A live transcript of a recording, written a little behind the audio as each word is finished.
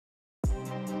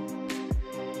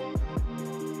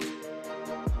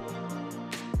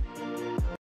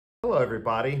Hello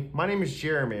everybody, my name is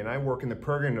Jeremy and I work in the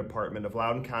program department of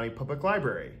Loudoun County Public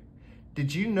Library.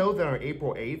 Did you know that on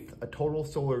April 8th, a total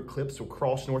solar eclipse will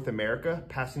cross North America,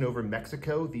 passing over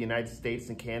Mexico, the United States,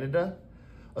 and Canada?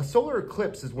 A solar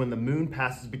eclipse is when the moon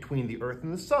passes between the Earth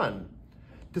and the sun.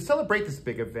 To celebrate this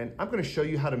big event, I'm going to show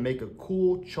you how to make a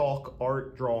cool chalk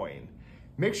art drawing.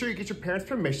 Make sure you get your parents'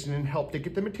 permission and help to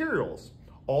get the materials.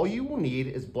 All you will need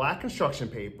is black construction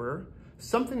paper,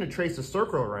 something to trace a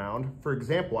circle around. For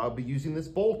example, I'll be using this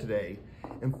bowl today.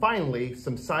 And finally,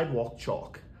 some sidewalk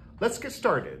chalk. Let's get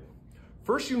started.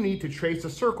 First, you need to trace a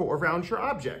circle around your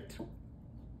object.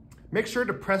 Make sure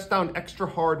to press down extra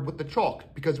hard with the chalk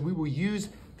because we will use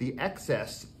the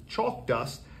excess chalk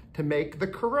dust to make the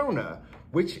corona,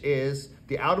 which is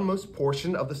the outermost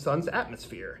portion of the sun's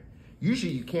atmosphere.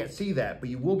 Usually you can't see that, but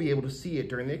you will be able to see it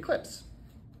during the eclipse.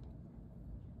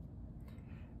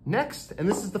 Next, and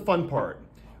this is the fun part,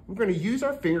 we're going to use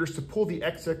our fingers to pull the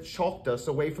excess chalk dust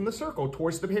away from the circle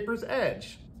towards the paper's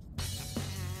edge.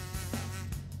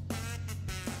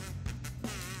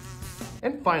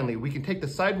 And finally, we can take the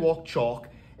sidewalk chalk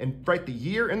and write the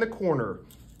year in the corner.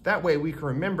 That way we can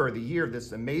remember the year of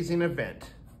this amazing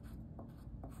event.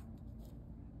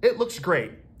 It looks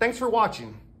great. Thanks for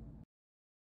watching.